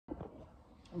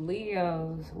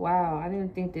Leos, wow, I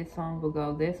didn't think this song would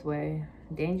go this way.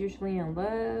 Dangerously in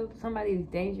love. Somebody's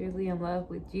dangerously in love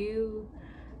with you,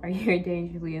 or you're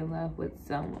dangerously in love with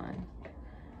someone.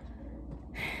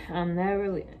 I'm never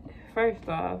really. First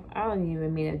off, I don't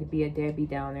even mean it to be a Debbie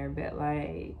Downer, but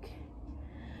like,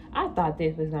 I thought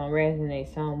this was gonna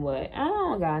resonate somewhat. I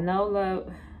don't got no love.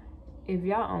 If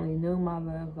y'all only knew my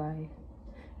love life.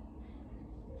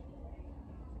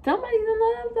 Somebody's in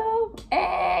love though.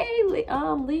 Hey,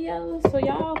 Leo. So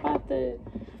y'all about to.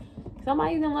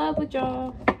 Somebody's in love with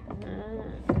y'all.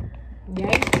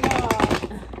 Yay for y'all.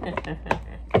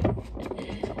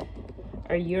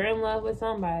 Or you're in love with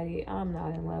somebody. I'm not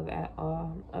in love at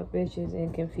all. A bitch is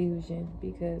in confusion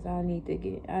because I need to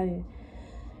get.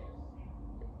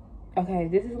 Okay,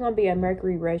 this is gonna be a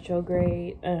Mercury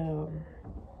Retrograde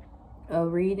a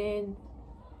reading.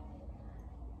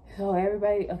 So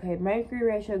everybody, okay, Mercury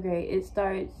Retrograde, it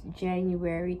starts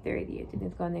January 30th and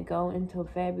it's going to go until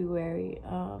February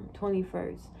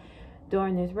 21st.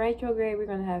 During this retrograde, we're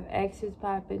going to have exes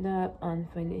popping up,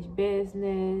 unfinished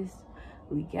business,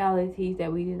 legalities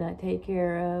that we did not take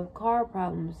care of, car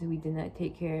problems we did not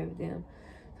take care of them.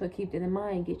 So keep that in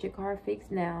mind. Get your car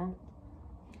fixed now,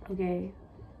 okay?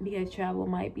 Because travel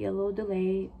might be a little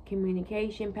delayed.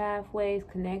 Communication pathways,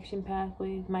 connection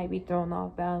pathways might be thrown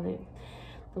off balance.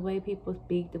 The way people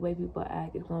speak, the way people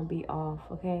act is going to be off,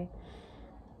 okay?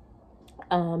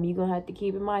 You're going to have to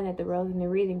keep in mind that the roles in the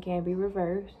reading can be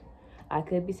reversed. I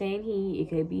could be saying he, it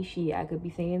could be she. I could be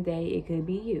saying they, it could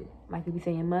be you. I could be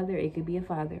saying mother, it could be a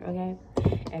father, okay?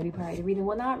 Every part of the reading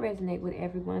will not resonate with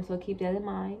everyone, so keep that in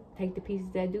mind. Take the pieces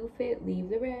that do fit, leave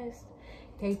the rest.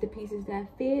 Take the pieces that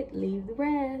fit, leave the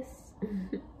rest.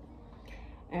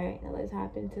 Alright, now let's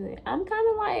hop into it. I'm kind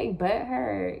of like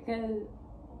butthurt, because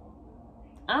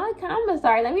I'm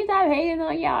sorry. Let me stop hating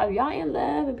on y'all. If y'all in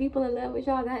love and people in love with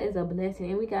y'all, that is a blessing.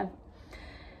 And we got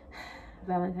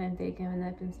Valentine's Day coming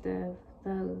up and stuff.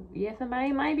 So, yeah,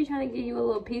 somebody might be trying to give you a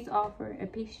little peace offer, a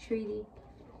peace treaty,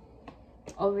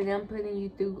 over them putting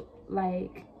you through,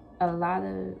 like, a lot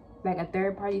of, like, a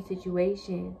third-party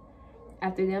situation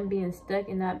after them being stuck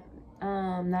and not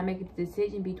making the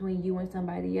decision between you and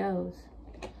somebody else.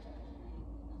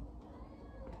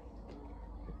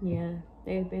 Yeah.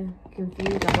 They've been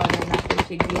confused on whether or not they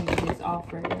should give you this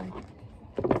offer.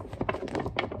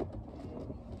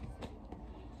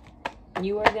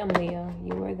 You are them, Leo.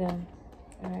 You are them.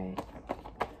 Alright.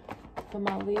 For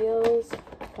my Leos,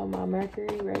 for my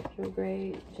Mercury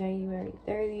Retrograde, January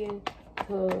 30th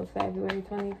to February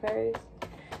 21st.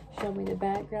 Show me the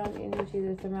background energy,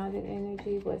 the surrounding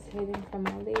energy, what's hidden from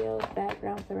my Leos.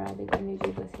 Background, surrounding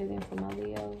energy, what's hidden from my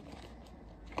Leos.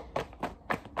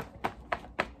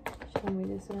 Show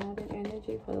me the surrounding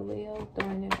energy for the Leo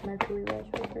during this Mercury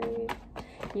retrograde.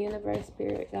 Universe,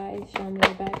 spirit guides, show me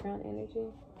the background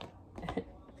energy.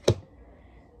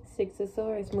 Six of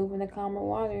Swords, moving the calmer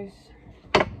waters.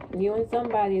 You and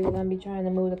somebody is going to be trying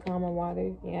to move the calmer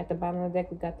waters. Yeah, at the bottom of the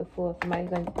deck, we got the Fool. Somebody's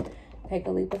going to take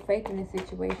a leap of faith in this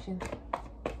situation.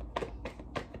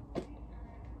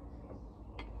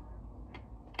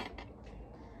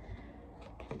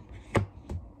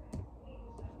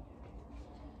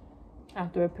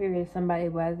 After a period, somebody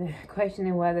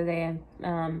questioning whether they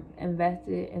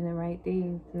invested in the right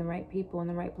things, in the right people, in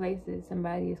the right places.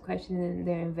 Somebody is questioning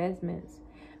their investments,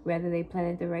 whether they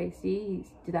planted the right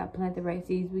seeds. Did I plant the right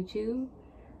seeds with you?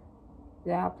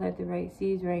 Did I plant the right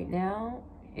seeds right now?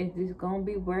 Is this going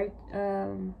to be worth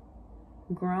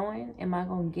growing? Am I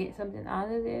going to get something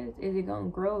out of this? Is it going to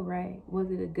grow right?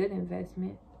 Was it a good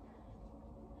investment?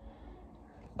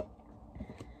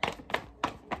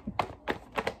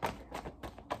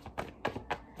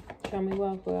 Show me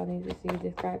what I need to see.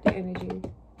 Describe the energy.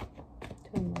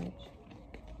 Too much.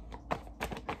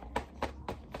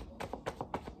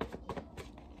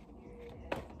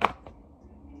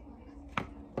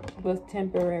 What's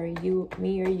temporary? You,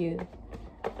 me, or you?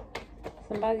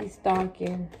 Somebody's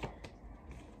stalking.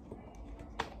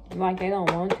 Like they don't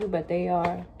want to, but they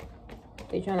are.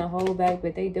 They trying to hold back,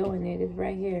 but they doing it. It's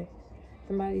right here.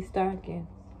 Somebody's stalking.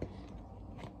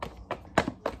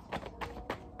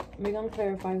 We're going to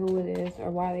clarify who it is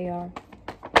or why they are.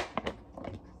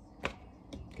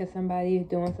 Because somebody is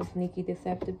doing some sneaky,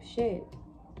 deceptive shit.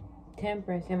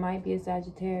 Temperance. It might be a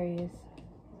Sagittarius.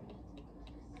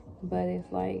 But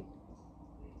it's like...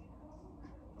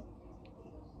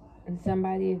 and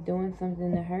somebody is doing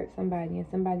something to hurt somebody. And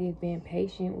somebody is being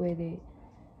patient with it.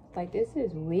 Like, this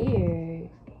is weird.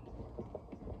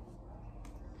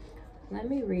 Let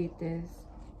me read this.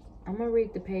 I'm going to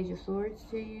read the Page of Swords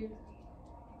to you.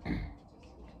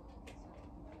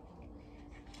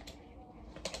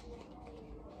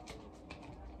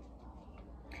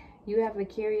 You have a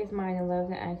curious mind and love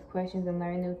to ask questions and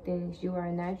learn new things. You are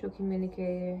a natural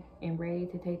communicator and ready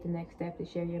to take the next step to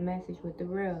share your message with the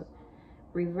world.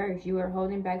 Reverse, you are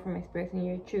holding back from expressing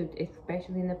your truth,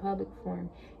 especially in the public forum.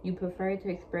 You prefer to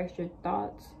express your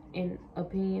thoughts and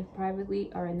opinions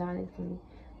privately or anonymously.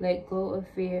 Let go of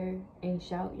fear and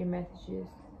shout your messages.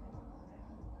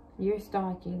 You're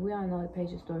stalking. We all know the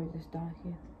page of stories is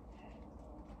stalking.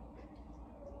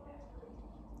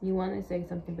 You want to say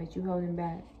something, but you're holding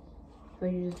back. So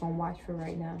you're just going to watch for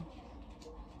right now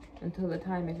until the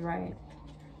time is right.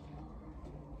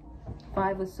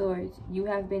 Five of Swords. You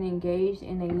have been engaged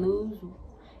in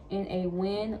a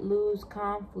win-lose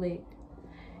conflict.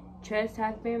 Trust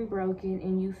has been broken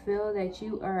and you feel that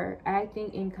you are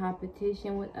acting in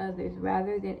competition with others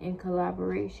rather than in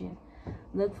collaboration.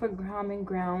 Look for common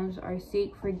grounds or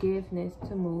seek forgiveness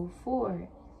to move forward.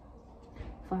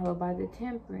 Followed by the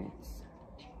Temperance.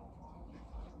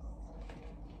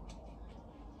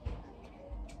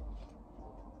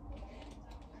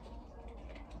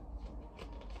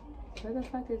 Where the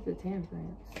fuck is the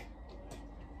Temperance?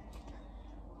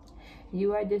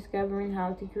 You are discovering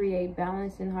how to create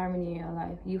balance and harmony in your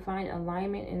life. You find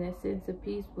alignment and a sense of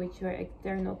peace with your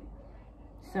external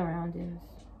surroundings.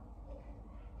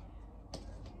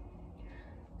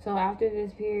 So after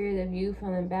this period of you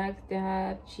feeling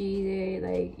backstabbed, cheated,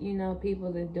 like, you know,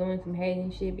 people that's doing some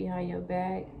hating shit behind your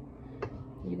back,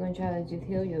 you're going to try to just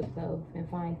heal yourself and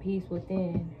find peace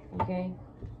within, okay?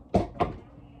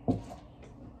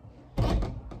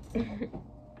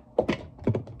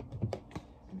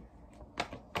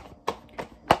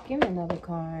 Give me another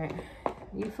card.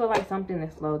 You feel like something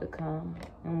is slow to come.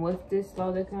 And what's this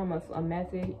slow to come? A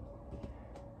message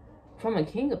from a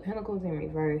King of Pentacles in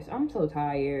reverse. I'm so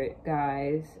tired,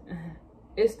 guys.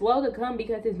 It's slow to come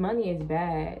because his money is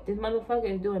bad. This motherfucker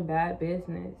is doing bad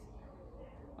business.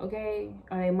 Okay?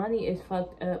 Alright, money is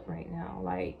fucked up right now.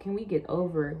 Like, can we get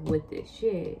over with this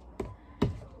shit?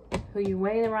 So you're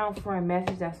waiting around for a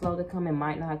message that's slow to come and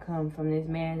might not come from this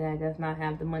man that does not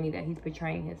have the money that he's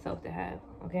portraying himself to have.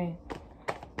 Okay?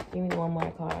 Give me one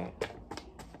more card.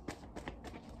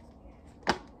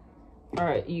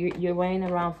 Alright, you're waiting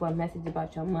around for a message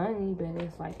about your money, but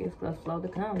it's like it's slow to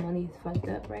come. Money is fucked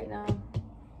up right now.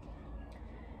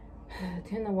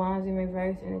 Ten of Wands in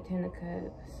reverse and the Ten of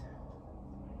Cups.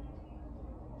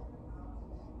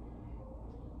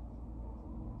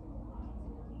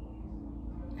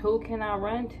 Who can I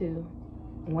run to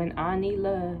when I need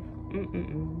love?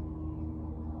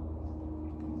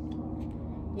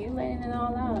 You letting it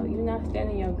all out. You're not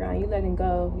standing your ground. You letting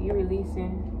go. You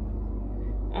releasing.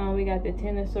 We got the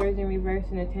Ten of Swords in reverse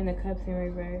and the Ten of Cups in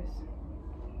reverse.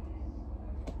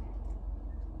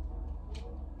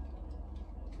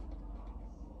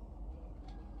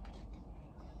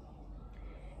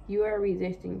 You are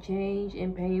resisting change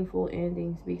and painful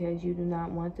endings because you do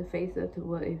not want to face up to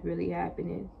what is really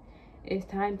happening. It's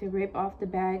time to rip off the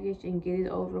baggage and get it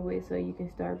over with so you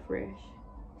can start fresh.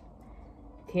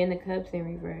 Ten of Cups in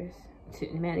reverse.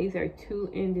 Man, these are two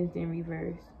endings in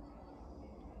reverse.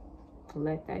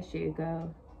 Let that shit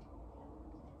go.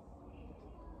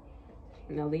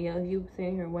 Now, Leo, you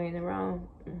sitting here waiting around.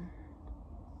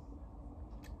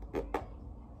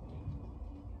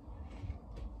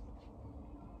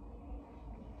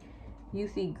 You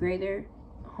see greater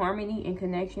harmony and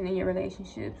connection in your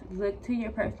relationships. Look to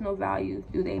your personal values.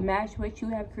 Do they match what you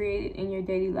have created in your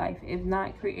daily life? If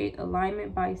not, create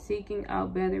alignment by seeking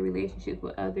out better relationships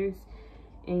with others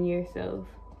and yourself.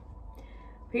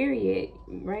 Period.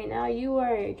 Right now, you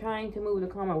are trying to move the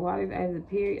calmer waters as a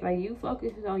period. Like, you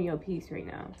focus on your peace right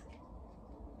now.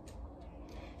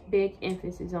 Big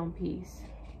emphasis on peace.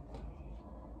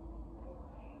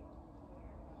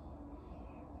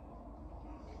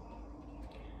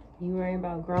 You worry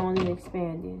about growing and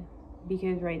expanding.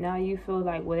 Because right now you feel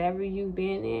like whatever you've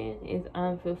been in is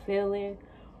unfulfilling,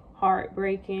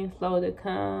 heartbreaking, slow to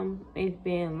come. It's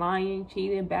been lying,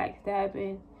 cheating,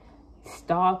 backstabbing,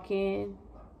 stalking.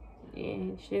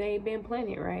 And shit ain't been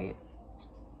plenty, right?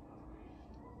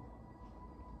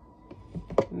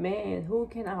 Man, who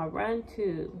can I run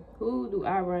to? Who do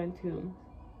I run to?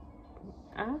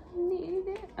 I need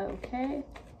it. Okay.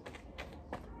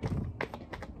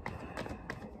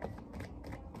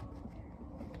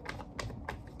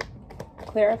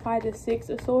 Clarify the Six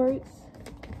of Swords.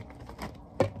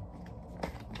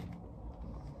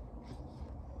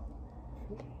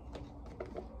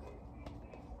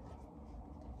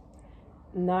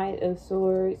 Knight of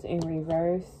Swords in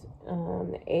reverse.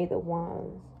 The Eight of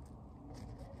Wands.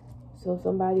 So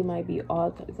somebody might be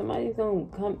somebody's gonna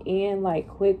come in like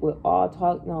quick with all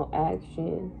talk, no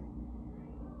action.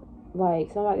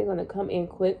 Like, somebody's gonna come in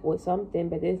quick with something,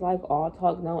 but it's like all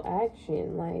talk, no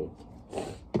action. Like,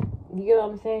 you get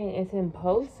what I'm saying? It's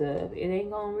impulsive. It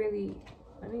ain't gonna really...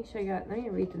 Let me show y'all. Let me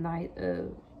read the Knight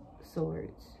of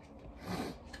Swords.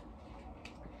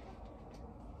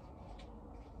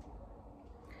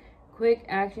 Quick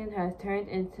action has turned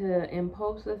into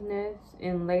impulsiveness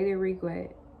and later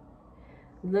regret.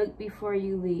 Look before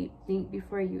you leap. Think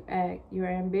before you act. Your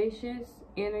ambitious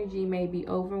energy may be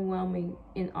overwhelming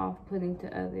and off-putting to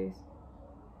others.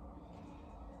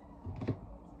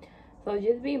 So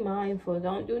just be mindful.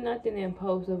 Don't do nothing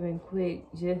impulsive and quick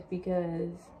just because.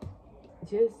 I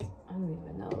don't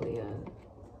even know, Leo.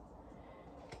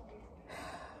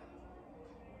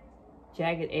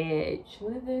 Jagged edge.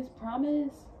 What is this?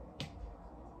 Promise?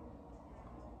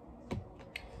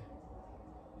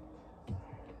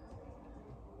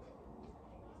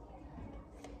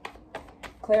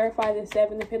 Clarify the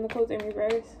Seven of Pentacles in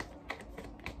reverse.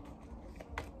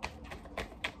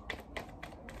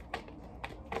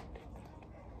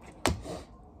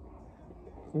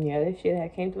 Yeah, this shit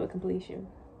had came to a completion.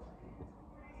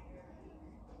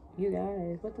 You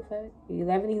guys, what the fuck?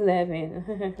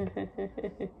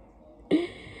 11-11.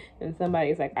 And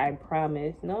somebody's like, I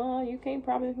promise. No, you can't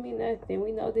promise me nothing.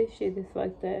 We know this shit is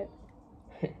fucked up.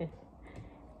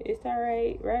 It's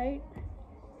alright, right?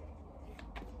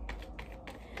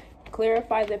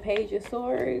 Clarify the Page of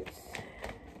Swords.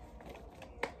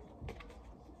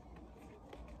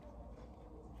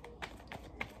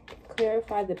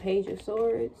 Clarify the Page of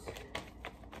Swords.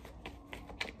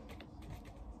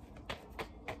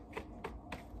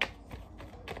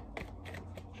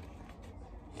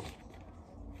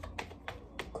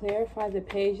 Clarify the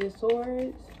Page of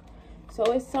Swords. So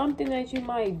it's something that you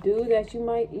might do that you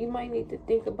might need to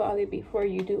think about it before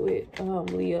you do it,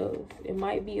 Leos. It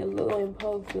might be a little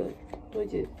impulsive,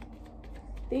 but just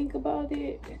think about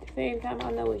it. At the same time,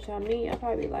 I know what y'all mean. I'm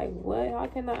probably like, what? How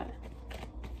can I?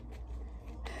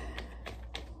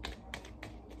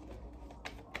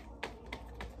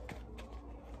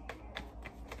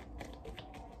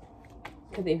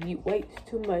 Because if you waste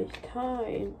too much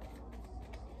time,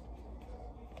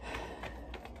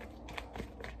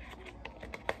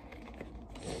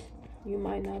 you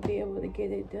might not be able to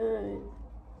get it done.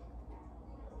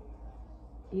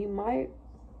 You might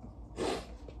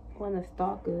want to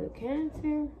stalk a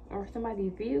Cancer or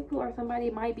somebody's vehicle, or somebody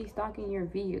might be stalking your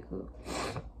vehicle.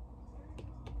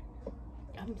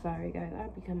 I'm sorry, guys.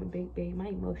 I've become a big babe. My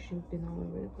emotions been all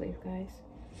over the place, guys.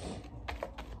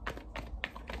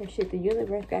 And shit, the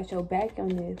universe got your back on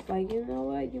this. Like, you know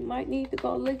what? You might need to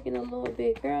go looking a little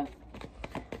bit, girl.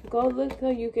 Go look so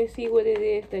you can see what it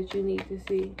is that you need to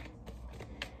see.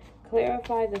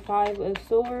 Clarify the Five of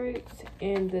Swords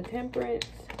and the Temperance.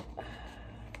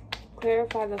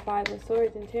 Clarify the Five of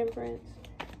Swords and Temperance.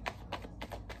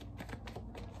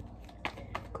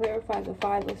 Clarify the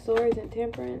Five of Swords and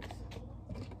Temperance.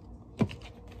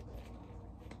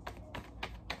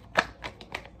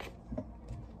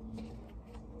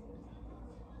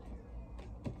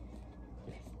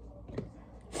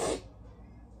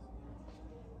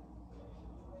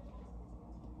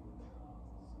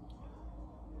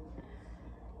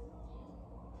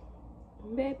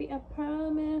 Baby, I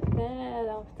promise that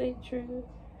I'll stay true.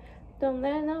 Don't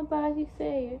let nobody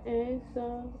say it ain't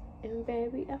so. And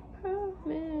baby, I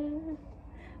promise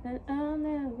that I'll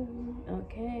never.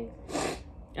 Okay.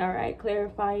 Alright,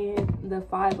 clarifying the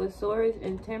Five of Swords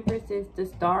and Temperance is the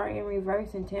Star in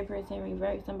reverse and Temperance in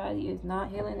reverse. Somebody is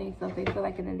not healing themselves. They feel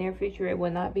like in the near future it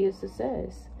will not be a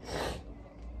success.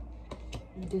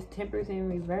 Just Temperance in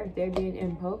reverse. They're being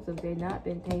impulsive. They've not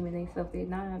been taming themselves.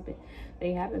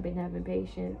 They haven't been having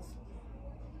patience.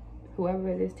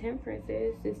 Whoever this Temperance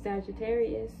is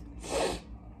Sagittarius.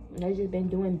 They've just been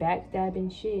doing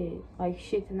backstabbing shit. Like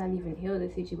shit to not even heal the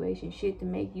situation. Shit to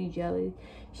make you jealous.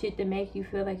 Shit to make you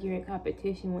feel like you're in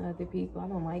competition with other people. I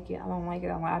don't like it. I don't like it.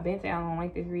 I've been saying I don't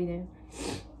like this reading.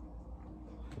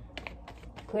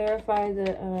 Clarify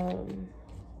the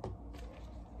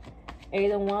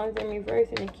Eight of Wands in reverse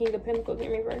and the King of Pentacles in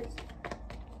reverse.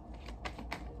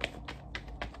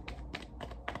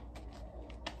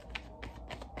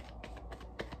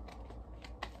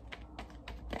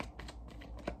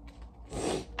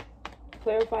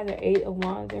 Clarify the Eight of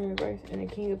Wands in reverse and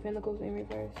the King of Pentacles in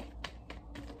reverse.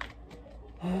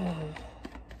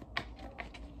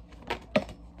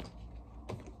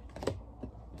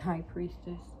 High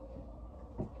Priestess.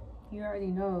 You already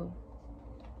know.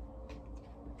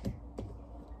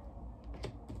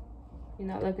 You're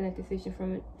not looking at the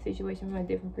situation from a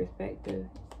different perspective.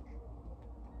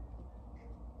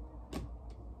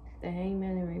 The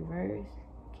Hangman in reverse.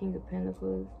 King of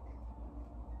Pentacles.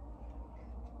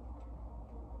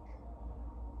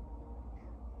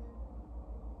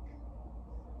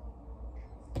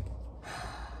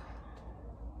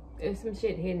 There's some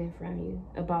shit hidden from you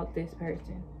about this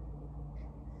person.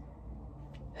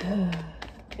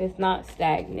 It's not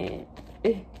stagnant.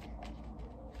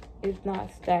 It's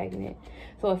not stagnant.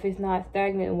 So if it's not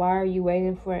stagnant, why are you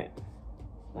waiting for it?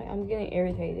 Like, I'm getting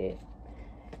irritated.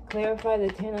 Clarify the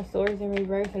 10 of Swords in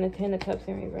reverse and the 10 of Cups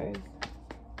in reverse.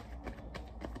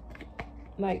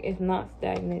 Like, it's not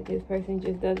stagnant. This person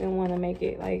just doesn't want to make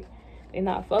it, like, they're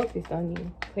not focused on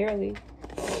you. Clearly.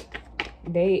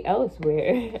 They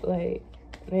elsewhere. Like,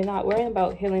 they're not worrying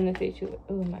about healing the situation.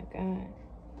 Oh my God.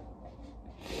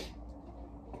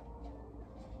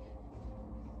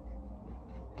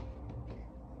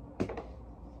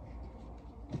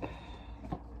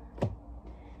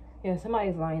 Yeah,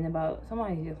 somebody's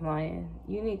just lying.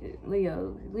 You need to,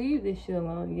 Leo, leave this shit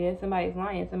alone. Yeah, somebody's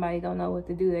lying. Somebody don't know what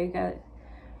to do. They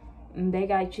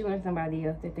got you and somebody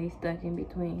else that they stuck in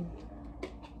between.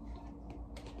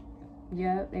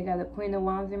 Yep, they got the Queen of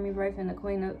Wands in reverse and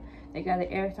they got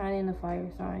the air sign and the fire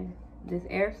sign. This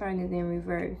air sign is in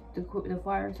reverse. The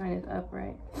fire sign is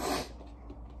upright.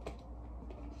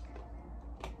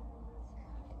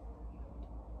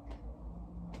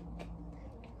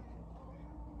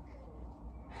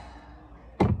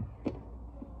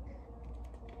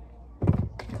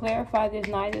 Clarify this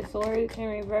Knight of Swords in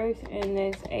reverse and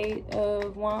this 8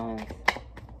 of Wands.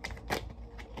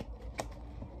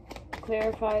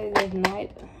 Clarify this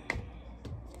Knight,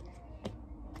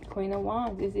 Queen of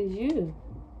Wands. This is you.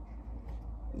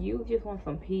 You just want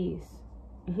some peace.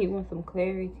 You want some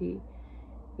clarity.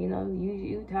 You know,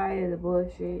 you tired of the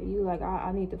bullshit. You like,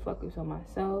 I need to focus on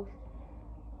myself,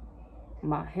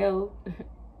 my health.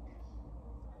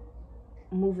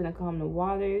 Moving to calm the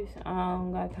waters. I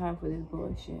don't got time for this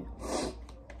bullshit.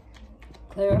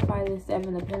 Clarify the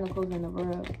 7 of Pentacles in the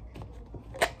world.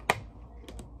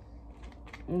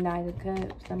 Knight of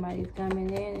Cups. Somebody's coming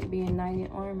in and being knight in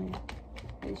armor.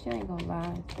 This shit ain't gonna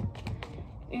last.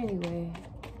 Anyway,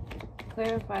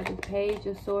 clarify the Page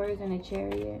of Swords and the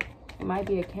Chariot. It might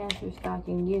be a Cancer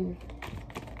stalking you.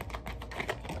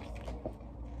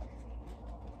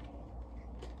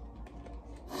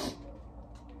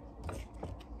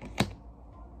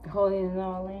 Holding it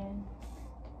all in.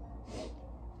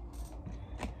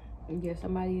 Yeah,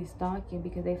 somebody is stalking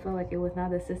because they feel like it was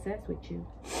not a success with you.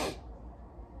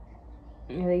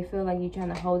 And they feel like you're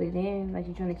trying to hold it in, like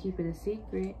you're trying to keep it a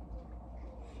secret.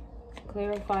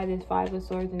 Clarify this 5 of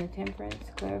Swords and the Temperance.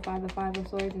 Clarify the 5 of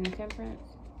Swords and the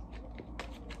Temperance.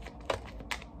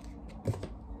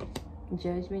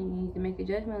 Judgment. You need to make a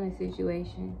judgment on this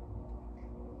situation.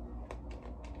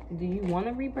 Do you want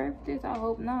to rebirth this? I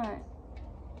hope not.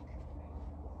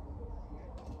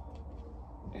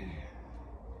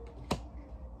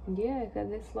 Yeah,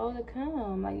 because it's slow to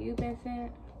come. Like you've been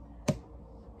saying.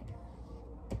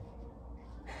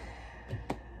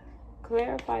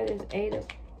 Clarify this 8 of...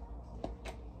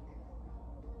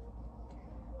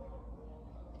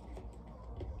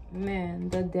 Man,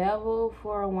 the Devil,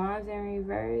 4 of Wands in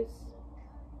reverse.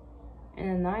 And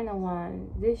a 9 of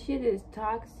Wands. This shit is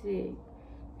toxic.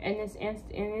 And there's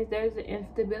an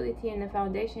instability in the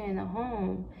foundation in the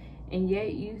home. And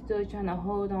yet you still trying to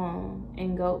hold on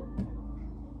and go...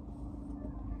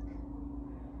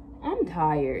 I'm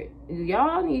tired.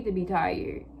 Y'all need to be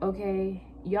tired, okay?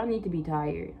 Y'all need to be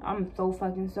tired. I'm so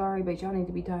fucking sorry, but y'all need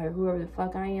to be tired. Whoever the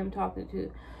fuck I am talking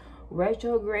to.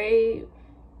 Retrograde.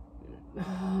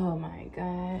 Oh my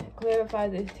God. Clarify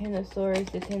this 10 of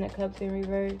Swords, the 10 of Cups in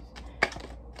reverse.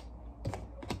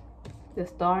 The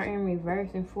Star in reverse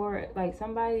and 4. Like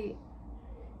somebody,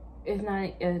 it's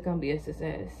gonna be a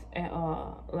success at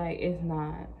all. Like it's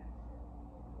not.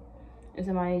 And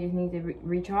somebody just needs to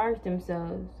recharge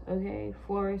themselves. Okay?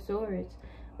 4 of Swords.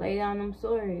 Lay down them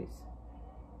swords.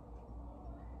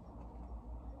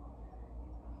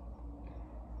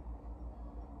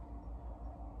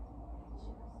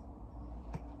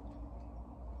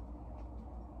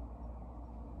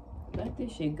 Let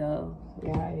this shit go.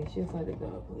 Guys, just let it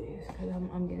go, please. Because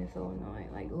I'm getting so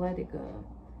annoyed. Like, let it go.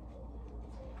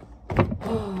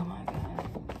 Oh, my God.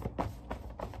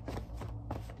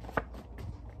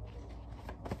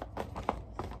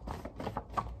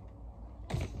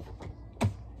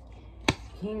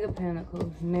 King of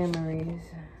Pentacles, memories,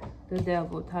 the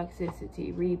Devil,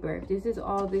 toxicity, rebirth. This is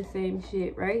all the same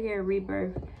shit right here.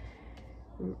 Rebirth,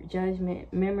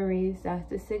 judgment, memories. That's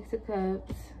the 6 of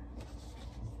Cups.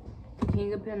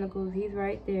 King of Pentacles, he's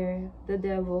right there. The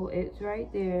Devil, it's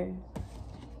right there.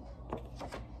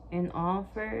 An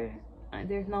offer.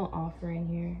 There's no offer in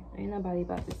here. Ain't nobody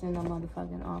about to send no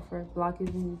motherfucking offer. Block is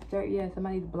in the third. Yeah,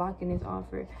 somebody's blocking this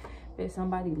offer. That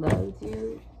somebody loves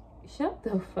you. Shut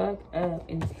the fuck up.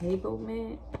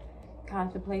 Entanglement.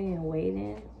 contemplating and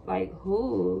waiting. Like,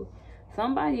 who?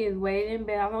 Somebody is waiting,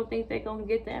 but I don't think they're going to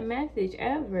get that message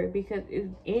ever, because it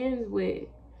ends with,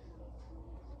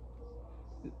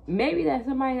 maybe that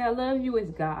somebody that loves you is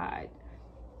God.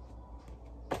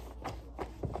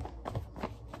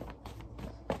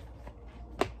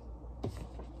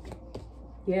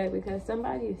 Yeah, because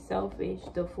somebody is selfish,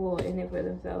 the fool, in it for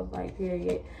themselves, like,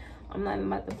 period. I'm not even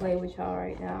about to play with y'all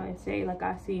right now and say, like,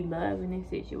 I see love in this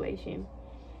situation.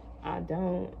 I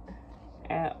don't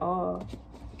at all.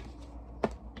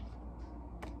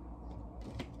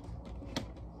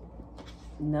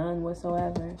 None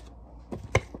whatsoever.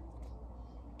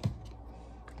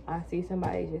 I see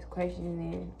somebody just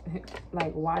questioning,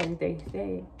 like, why did they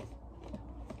stay?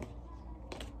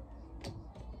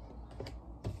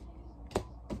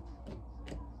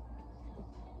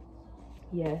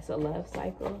 Yes, a love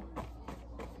cycle.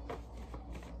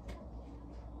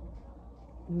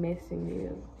 Missing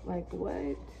you. Like,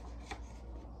 what?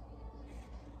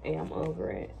 Hey, I'm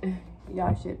over it.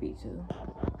 Y'all should be too.